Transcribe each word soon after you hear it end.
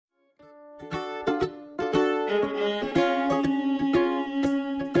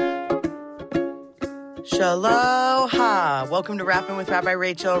Aloha! Welcome to Rapping with Rabbi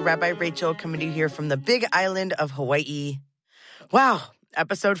Rachel. Rabbi Rachel coming to you here from the big island of Hawaii. Wow,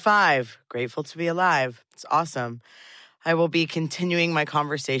 episode 5. Grateful to be alive. It's awesome. I will be continuing my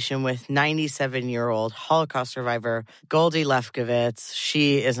conversation with 97-year-old Holocaust survivor Goldie Lefkowitz.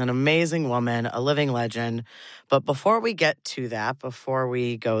 She is an amazing woman, a living legend. But before we get to that, before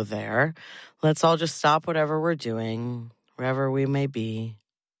we go there, let's all just stop whatever we're doing, wherever we may be,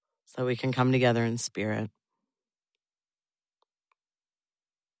 so we can come together in spirit.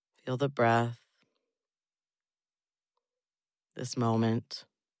 Feel the breath, this moment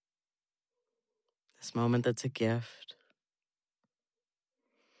that's a gift.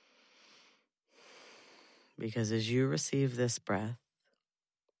 Because as you receive this breath,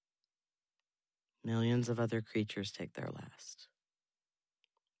 millions of other creatures take their last.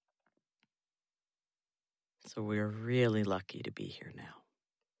 So we're really lucky to be here now.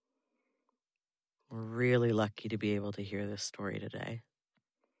 We're really lucky to be able to hear this story today.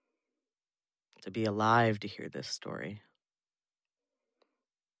 To be alive to hear this story.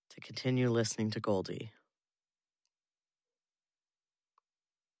 To continue listening to Goldie.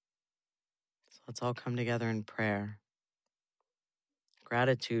 So let's all come together in prayer.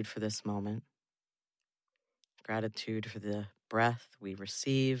 Gratitude for this moment. Gratitude for the breath we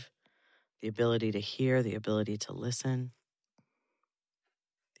receive, the ability to hear, the ability to listen,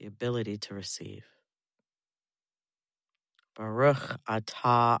 the ability to receive. Baruch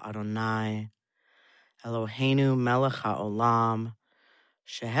atah Adonai, Eloheinu melech haolam,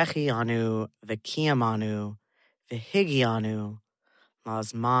 shehechianu v'kiyamanu v'higianu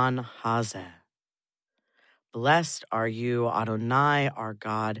lazman hazeh. Blessed are you, Adonai, our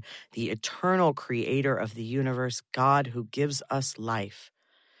God, the eternal creator of the universe, God who gives us life,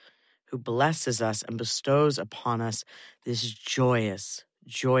 who blesses us and bestows upon us this joyous,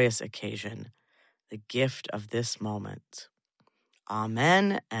 joyous occasion, the gift of this moment.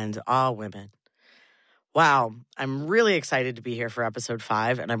 Amen and women. Wow, I'm really excited to be here for episode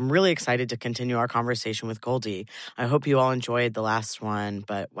 5, and I'm really excited to continue our conversation with Goldie. I hope you all enjoyed the last one,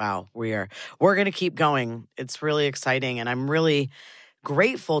 but wow, we're going to keep going. It's really exciting, and I'm really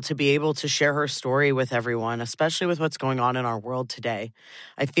grateful to be able to share her story with everyone, especially with what's going on in our world today.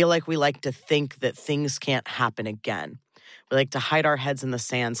 I feel like we like to think that things can't happen again. We like to hide our heads in the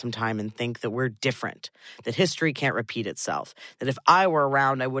sand sometime and think that we're different, that history can't repeat itself, that if I were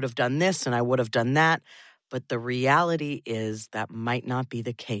around, I would have done this and I would have done that. But the reality is that might not be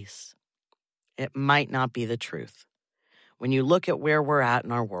the case. It might not be the truth. When you look at where we're at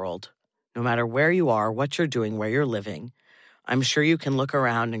in our world, no matter where you are, what you're doing, where you're living, I'm sure you can look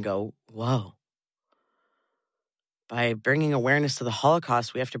around and go, whoa. By bringing awareness to the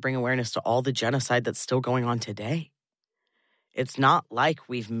Holocaust, we have to bring awareness to all the genocide that's still going on today. It's not like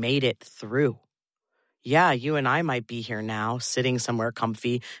we've made it through. Yeah, you and I might be here now, sitting somewhere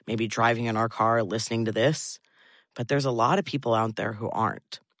comfy, maybe driving in our car, listening to this, but there's a lot of people out there who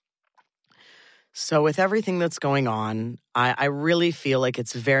aren't. So with everything that's going on, I really feel like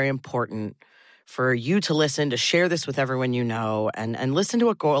it's very important for you to listen, to share this with everyone you know, and listen to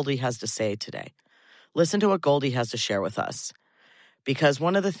what Goldie has to say today. Listen to what Goldie has to share with us. Because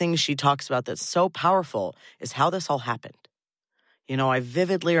one of the things she talks about that's so powerful is how this all happened. You know, I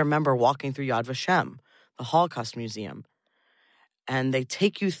vividly remember walking through Yad Vashem, the Holocaust Museum, and they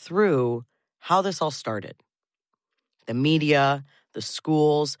take you through how this all started. The media, the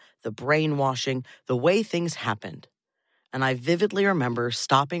schools, the brainwashing, the way things happened. And I vividly remember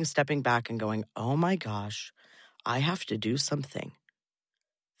stepping back and going, oh my gosh, I have to do something.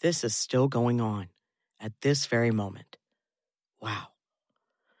 This is still going on at this very moment. Wow.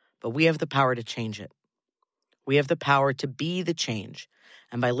 But we have the power to change it. We have the power to be the change.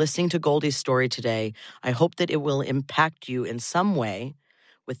 And by listening to Goldie's story today, I hope that it will impact you in some way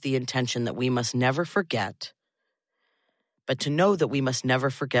with the intention that we must never forget, but to know that we must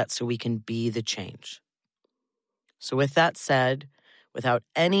never forget so we can be the change. So with that said, without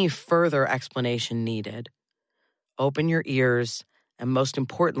any further explanation needed, open your ears and most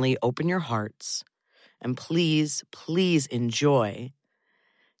importantly, open your hearts. And please, please enjoy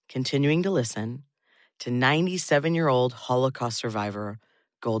continuing to listen to 97-year-old Holocaust survivor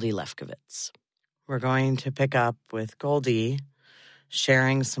Goldie Lefkowitz. We're going to pick up with Goldie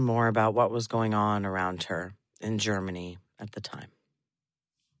sharing some more about what was going on around her in Germany at the time.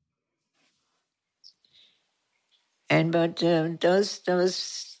 But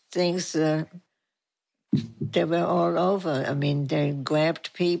those things, they were all over. I mean, they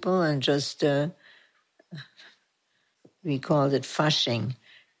grabbed people and just, we called it fushing.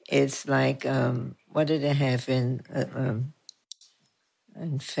 It's like, what did they have in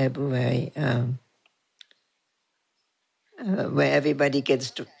February? where everybody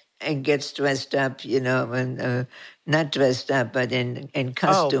gets dressed up, and not dressed up, but in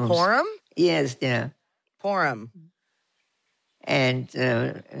costumes. Oh, Purim? Yes, yeah. Purim. And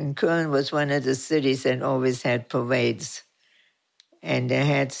Köln was one of the cities that always had parades. And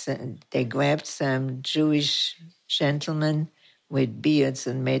they grabbed some Jewish gentlemen with beards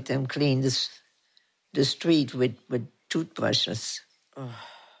and made them clean the street with toothbrushes. Ugh.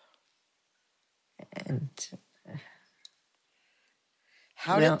 And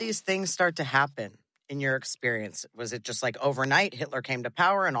how did these things start to happen in your experience? Was it just like overnight Hitler came to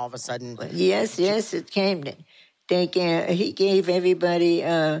power and all of a sudden? Yes, it came. He gave everybody.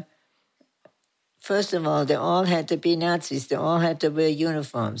 First of all, they all had to be Nazis. They all had to wear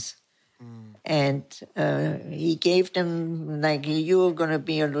uniforms. And he gave them, like, you're going to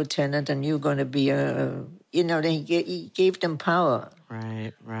be a lieutenant and you're going to be he gave them power.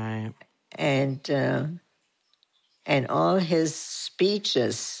 Right. And all his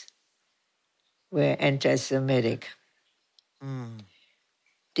speeches were anti-Semitic.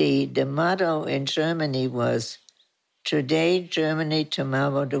 The motto in Germany was, today Germany,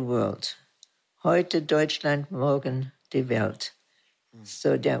 tomorrow the world. Heute Deutschland, morgen die Welt.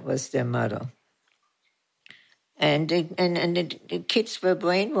 So that was their motto. And the kids were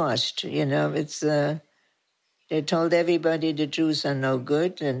brainwashed, It's they told everybody the Jews are no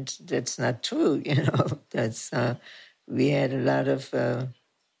good, and that's not true, That's we had a lot of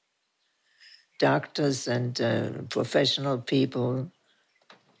doctors and professional people.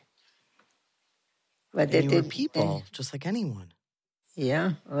 But and you were people, just like anyone.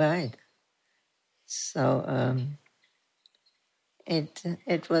 Yeah, right. So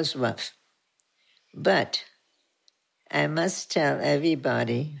it was rough. But I must tell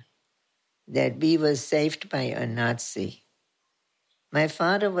everybody that we were saved by a Nazi. My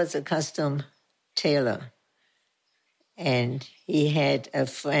father was a custom tailor, and he had a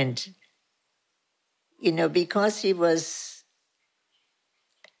friend, because he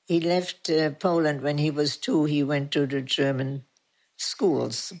left Poland when he was 2. He went to the German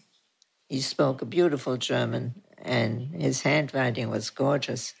schools. He spoke a beautiful German, and his handwriting was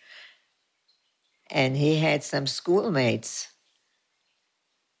gorgeous. And he had some schoolmates.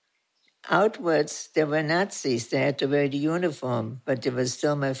 Outwards, they were Nazis. They had to wear the uniform, but they were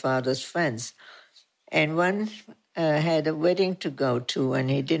still my father's friends. And one had a wedding to go to, and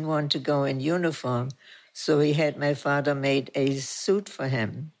he didn't want to go in uniform, so he had my father made a suit for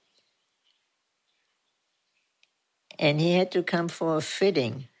him. And he had to come for a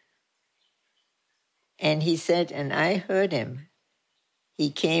fitting. And he said, and I heard him, he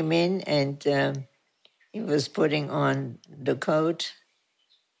came in and he was putting on the coat,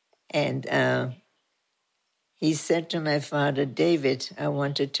 and he said to my father, David, I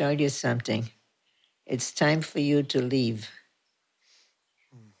want to tell you something. It's time for you to leave.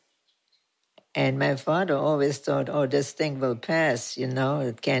 And my father always thought, oh, this thing will pass,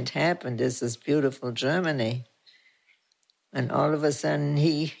 it can't happen. This is beautiful Germany. And all of a sudden,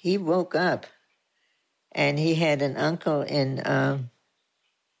 he woke up, and he had an uncle in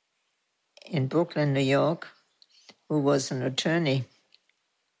Brooklyn, New York, who was an attorney.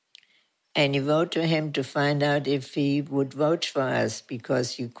 And he wrote to him to find out if he would vote for us,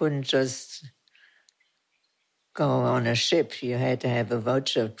 because you couldn't just go on a ship. You had to have a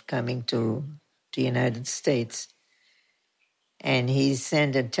voucher coming to the United States. And he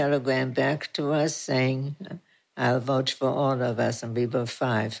sent a telegram back to us saying, I'll vote for all of us. And we were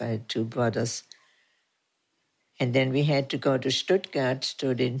 5. I had 2 brothers. And then we had to go to Stuttgart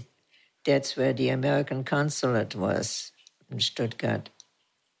that's where the American consulate was, in Stuttgart.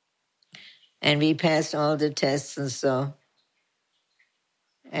 And we passed all the tests and so.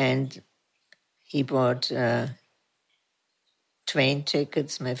 And he bought train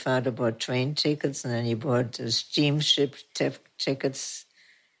tickets. My father bought train tickets, and then he bought steamship tickets.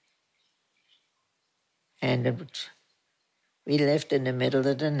 And we left in the middle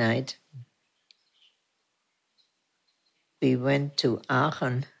of the night. We went to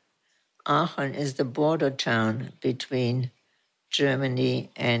Aachen. Aachen is the border town between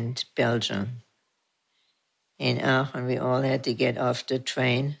Germany and Belgium. In Aachen, we all had to get off the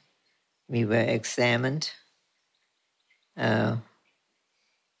train. We were examined. Our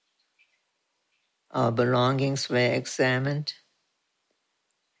belongings were examined.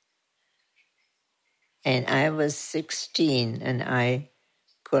 And I was 16, and I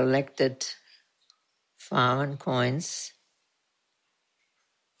collected foreign coins.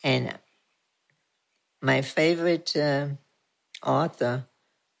 And my favorite author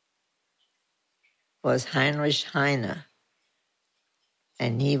was Heinrich Heine,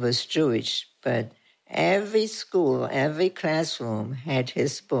 and he was Jewish, Every school, every classroom had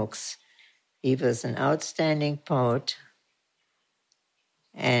his books. He was an outstanding poet,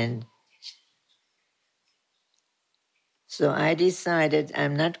 and so I decided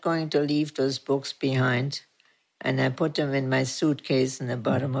I'm not going to leave those books behind, and I put them in my suitcase, in the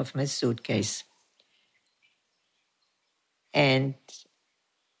bottom of my suitcase. And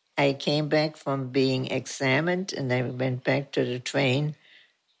I came back from being examined, and I went back to the train,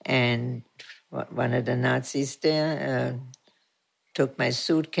 and one of the Nazis there took my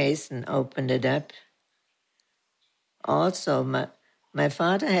suitcase and opened it up. Also, my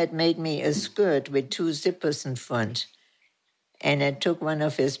father had made me a skirt with 2 zippers in front, and I took one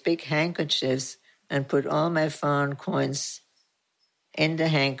of his big handkerchiefs and put all my foreign coins in the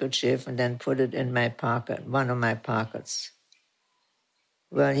handkerchief and then put it in my pocket, one of my pockets.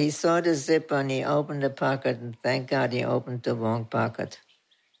 Well, he saw the zipper and he opened the pocket, and thank God he opened the wrong pocket,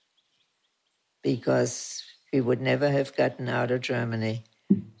 because we would never have gotten out of Germany.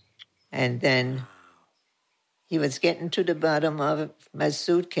 And then he was getting to the bottom of my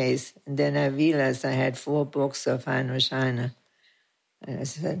suitcase, and then I realized I had 4 books of Heinrich Heine.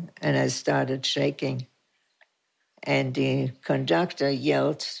 And I started shaking. And the conductor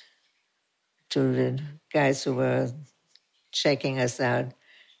yelled to the guys who were checking us out.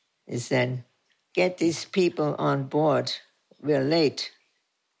 He said, "Get these people on board. We're late."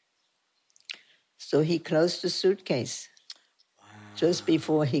 So he closed the suitcase just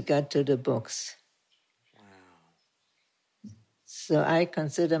before he got to the books. So I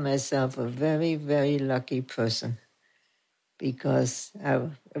consider myself a very, very lucky person, because I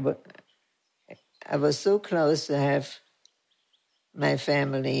was so close to have my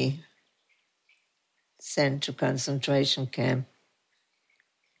family sent to concentration camp.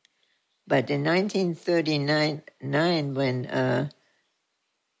 But in 1939,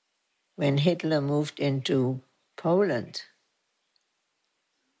 when Hitler moved into Poland,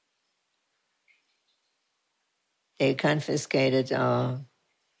 they confiscated our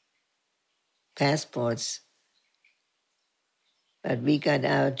passports, but we got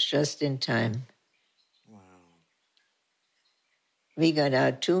out just in time. Wow. We got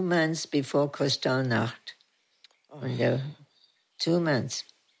out 2 months before Kristallnacht. Oh. 2 months.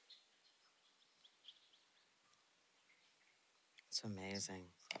 It's amazing.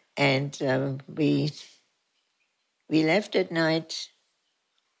 And we left at night,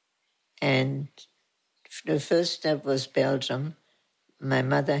 and the first step was Belgium. My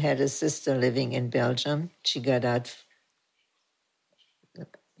mother had a sister living in Belgium. She got out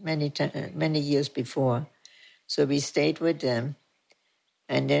many years before. So we stayed with them.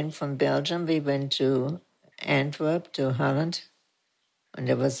 And then from Belgium, we went to Antwerp, to Holland, and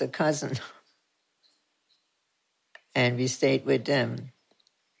there was a cousin. And we stayed with them.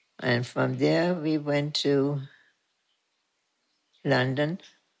 And from there, we went to London.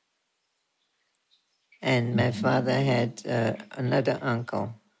 And my father had another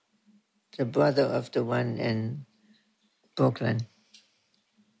uncle, the brother of the one in Brooklyn.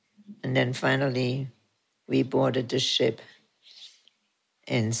 And then finally, we boarded the ship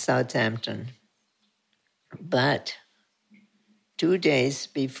in Southampton. But 2 days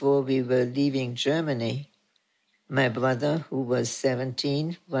before we were leaving Germany, my brother, who was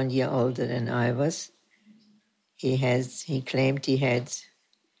 17, 1 year older than I was, he claimed he had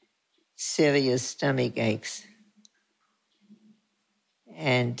serious stomach aches.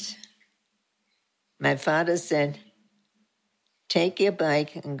 And my father said, "Take your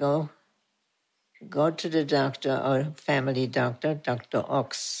bike and go to the doctor, or family doctor, Dr.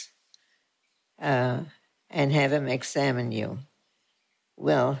 Ox, and have him examine you."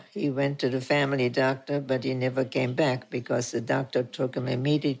 Well, he went to the family doctor, but he never came back, because the doctor took him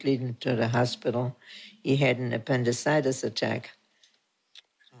immediately to the hospital. He had an appendicitis attack.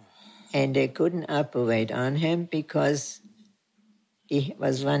 And they couldn't operate on him because he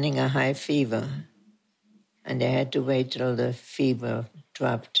was running a high fever. And they had to wait till the fever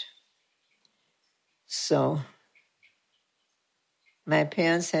dropped. So my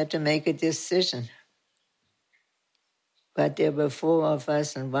parents had to make a decision. But there were 4 of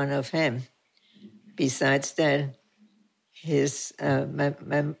us and 1 of him. Besides that,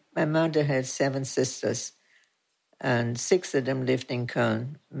 my mother had 7 sisters, and 6 of them lived in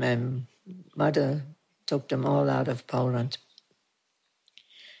Köln. My mother took them all out of Poland.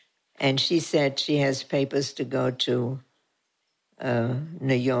 And she said she has papers to go to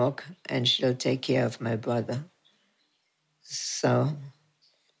New York, and she'll take care of my brother. So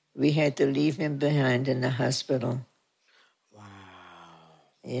we had to leave him behind in the hospital. Wow.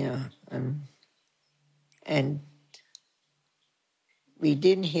 Yeah. And we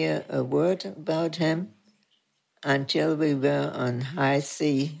didn't hear a word about him until we were on high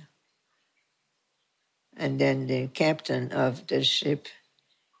sea. And then the captain of the ship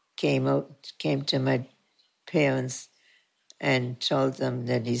came to my parents and told them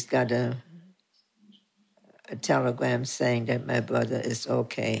that he's got a telegram saying that my brother is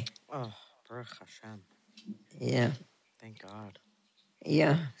okay. Oh, Baruch Hashem. Yeah. Thank God.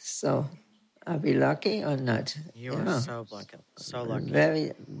 Yeah. So are we lucky or not? You are so lucky. So lucky.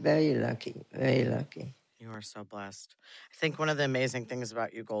 Very, very lucky. Very lucky. You are so blessed. I think one of the amazing things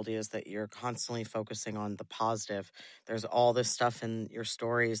about you, Goldie, is that you're constantly focusing on the positive. There's all this stuff in your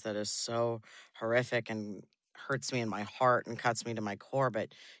stories that is so horrific and hurts me in my heart and cuts me to my core,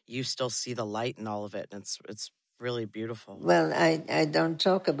 but you still see the light in all of it, and it's really beautiful. Well, I don't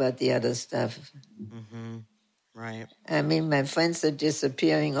talk about the other stuff. Mm-hmm. Right. I mean, my friends are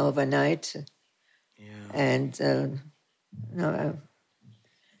disappearing overnight. Yeah. And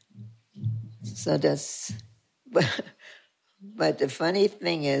so that's... But the funny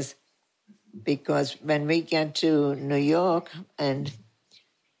thing is, because when we got to New York, and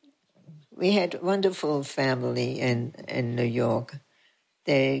we had a wonderful family in New York.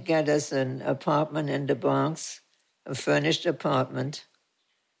 They got us an apartment in the Bronx, a furnished apartment,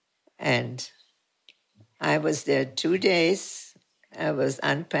 and I was there 2 days. I was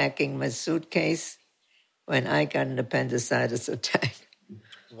unpacking my suitcase when I got an appendicitis attack.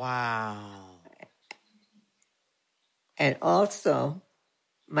 Wow. And also,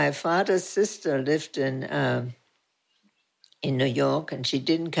 my father's sister lived in New York, and she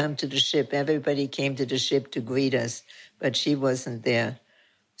didn't come to the ship. Everybody came to the ship to greet us, but she wasn't there.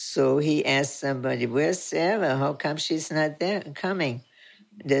 So he asked somebody, "Where's Sarah? How come she's not there coming?"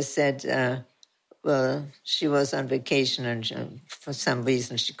 They said, well, she was on vacation and for some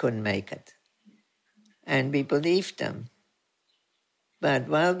reason she couldn't make it. And we believed them. But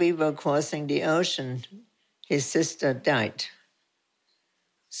while we were crossing the ocean, his sister died.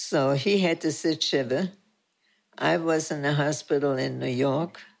 So he had to sit shiva. I was in a hospital in New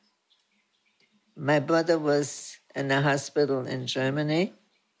York. My brother was in a hospital in Germany.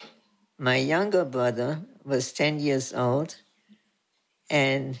 My younger brother was 10 years old,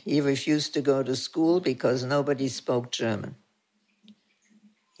 and he refused to go to school because nobody spoke German.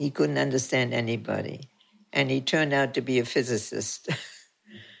 He couldn't understand anybody. And he turned out to be a physicist.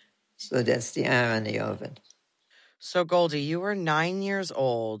 So that's the irony of it. So, Goldie, you were 9 years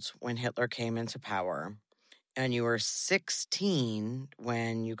old when Hitler came into power, and you were 16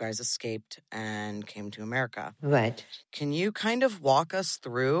 when you guys escaped and came to America. Right. Can you kind of walk us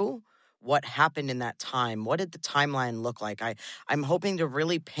through what happened in that time? What did the timeline look like? I'm hoping to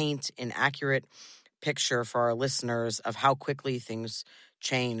really paint an accurate picture for our listeners of how quickly things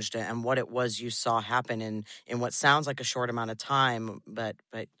changed and what it was you saw happen in what sounds like a short amount of time, but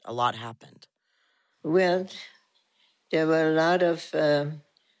a lot happened. Well, there were a lot of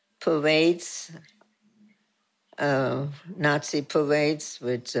parades, Nazi parades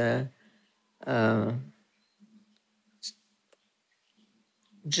with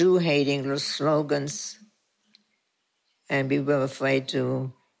Jew-hating slogans, and we were afraid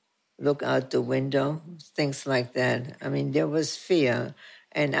to look out the window, things like that. I mean, there was fear,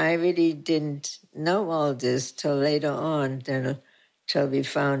 and I really didn't know all this till later on, till we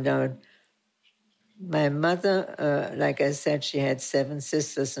found out. My mother, like I said, she had 7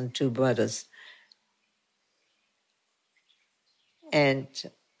 sisters and 2 brothers. And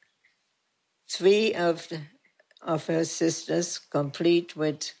 3 of her sisters, complete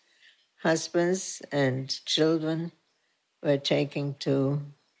with husbands and children, were taken to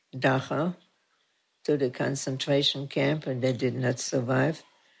Dachau, to the concentration camp, and they did not survive.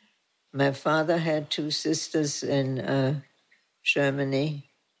 My father had 2 sisters in Germany.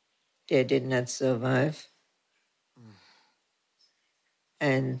 They did not survive.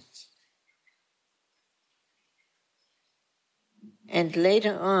 And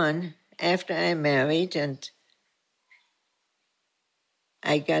later on, after I married, and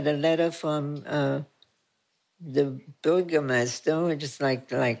I got a letter from the Bürgermeister, which is like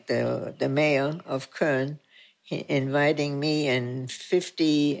the mayor of Köln, inviting me and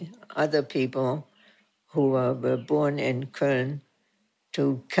 50 other people who were born in Köln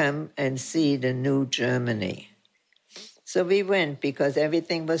to come and see the new Germany. So we went because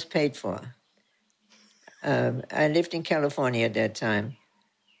everything was paid for. I lived in California at that time,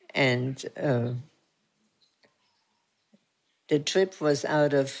 and the trip was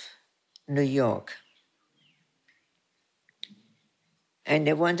out of New York. And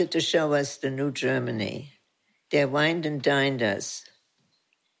they wanted to show us the new Germany. They wined and dined us.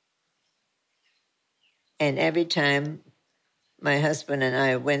 And every time my husband and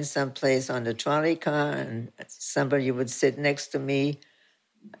I went someplace on the trolley car, and somebody would sit next to me,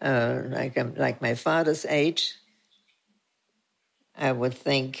 like my father's age, I would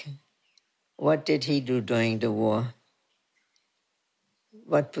think, what did he do during the war?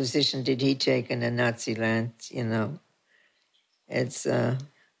 What position did he take in the Nazi land? You know, it's.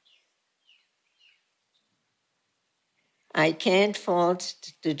 I can't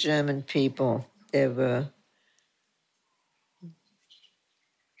fault the German people. They were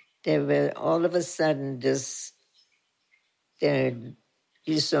all of a sudden this.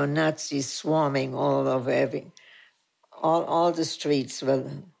 You saw Nazis swarming all over all the streets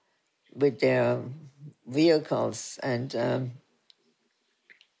with their vehicles and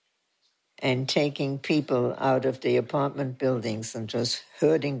taking people out of the apartment buildings and just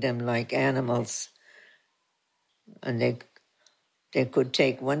herding them like animals. And they could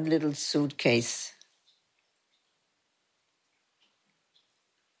take one little suitcase.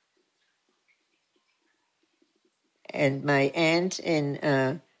 And my aunt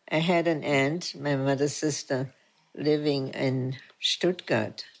I had an aunt, my mother's sister, living in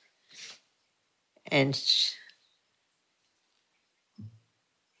Stuttgart. And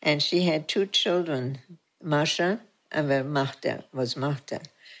she had two children, Masha, Marta,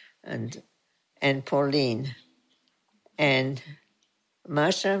 and Pauline. And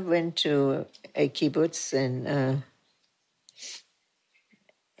Masha went to a kibbutz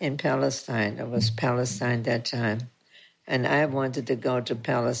in Palestine. It was Palestine that time. And I wanted to go to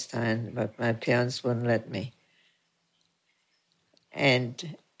Palestine, but my parents wouldn't let me.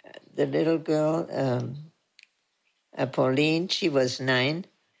 And the little girl, Pauline, she was 9,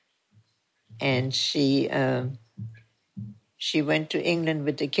 and she went to England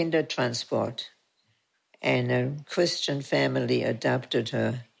with the Kindertransport, and a Christian family adopted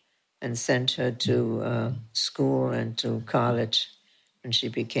her and sent her to school and to college, and she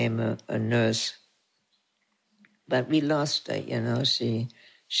became a nurse. But we lost her, you know. She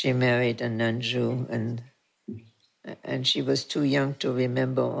married a non-Jew, and she was too young to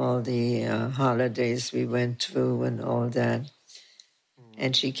remember all the holidays we went through and all that.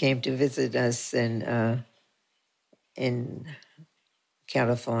 And she came to visit us in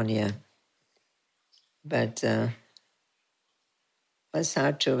California. But it was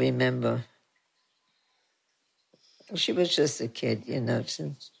hard to remember. She was just a kid, you know.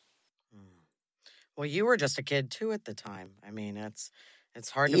 Well, you were just a kid, too, at the time. I mean, it's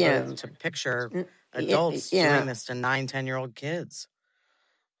hard to picture adults doing this to 9, 10-year-old kids.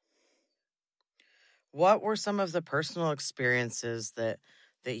 What were some of the personal experiences that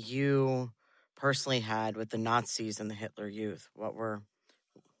you personally had with the Nazis and the Hitler Youth? What were...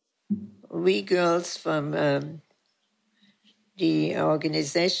 We girls from the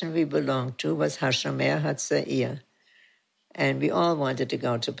organization we belonged to was Hashomer Hatzair. And we all wanted to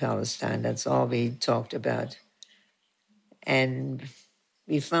go to Palestine. That's all we talked about. And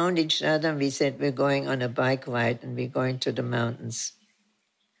we found each other and we said, we're going on a bike ride and we're going to the mountains.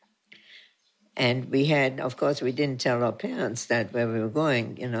 And we had, of course, we didn't tell our parents that where we were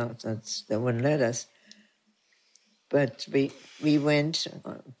going, you know, they wouldn't let us. But we went,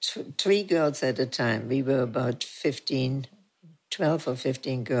 3 girls at a time. We were about 12 or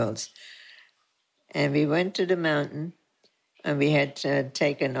 15 girls. And we went to the mountain. And we had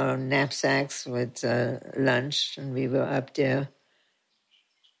taken our knapsacks with lunch, and we were up there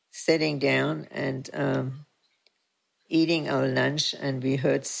sitting down and eating our lunch, and we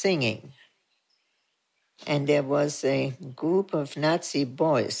heard singing. And there was a group of Nazi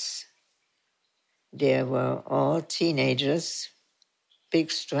boys. They were all teenagers,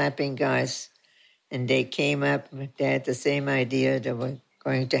 big strapping guys, and they came up, they had the same idea, they were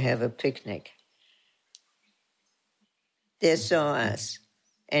going to have a picnic. They saw us,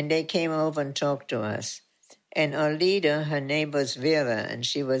 and they came over and talked to us. And our leader, her name was Vera, and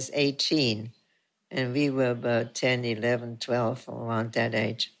she was 18, and we were about 10, 11, 12, around that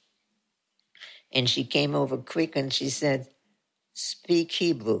age. And she came over quick and she said, "Speak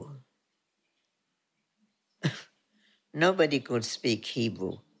Hebrew." Nobody could speak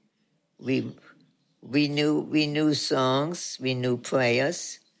Hebrew. We knew songs, we knew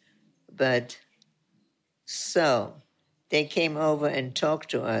prayers, but so they came over and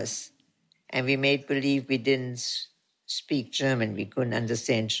talked to us, and we made believe we didn't speak German. We couldn't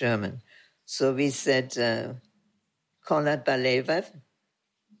understand German. So we said, Kolat Balevav.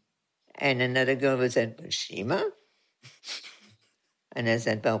 And another girl said, Shema. And I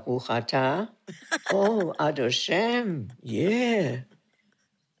said, Baruch Atah. Oh, Adoshem. Yeah.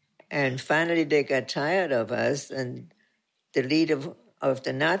 And finally they got tired of us, and the leader of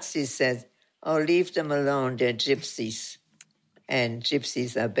the Nazis said, "Oh, leave them alone, they're gypsies." and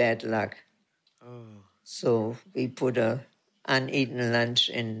gypsies are bad luck. Oh. So we put a uneaten lunch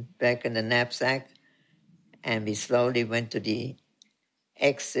back in the knapsack, and we slowly went to the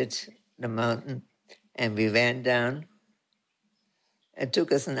exit, the mountain, and we ran down. It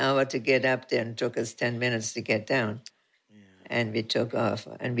took us an hour to get up there and took us 10 minutes to get down. Yeah. And we took off.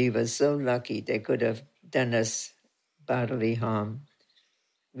 And we were so lucky they could have done us bodily harm.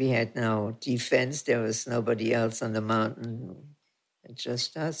 We had no defense. There was nobody else on the mountain. It's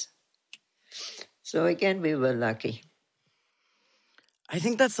just us. So again, we were lucky. I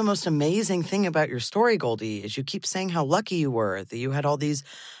think that's the most amazing thing about your story, Goldie, is you keep saying how lucky you were, that you had all these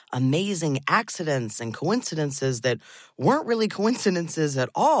amazing accidents and coincidences that weren't really coincidences at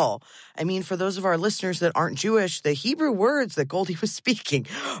all. I mean, for those of our listeners that aren't Jewish, the Hebrew words that Goldie was speaking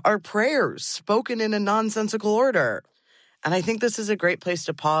are prayers spoken in a nonsensical order. And I think this is a great place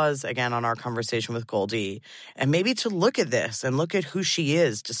to pause again on our conversation with Goldie and maybe to look at this and look at who she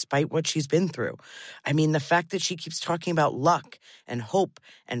is despite what she's been through. I mean, the fact that she keeps talking about luck and hope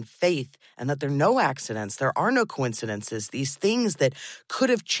and faith and that there are no accidents, there are no coincidences, these things that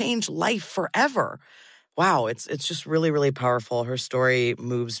could have changed life forever. Wow, it's just really, really powerful. Her story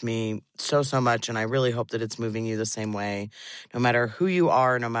moves me so much, and I really hope that it's moving you the same way. No matter who you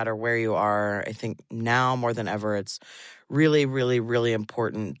are, no matter where you are, I think now more than ever, it's really, really, really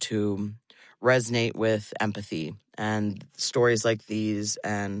important to resonate with empathy and stories like these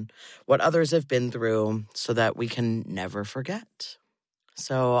and what others have been through so that we can never forget.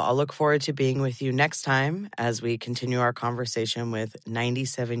 So I'll look forward to being with you next time as we continue our conversation with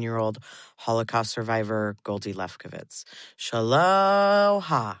 97-year-old Holocaust survivor Goldie Lefkowitz. Shalom.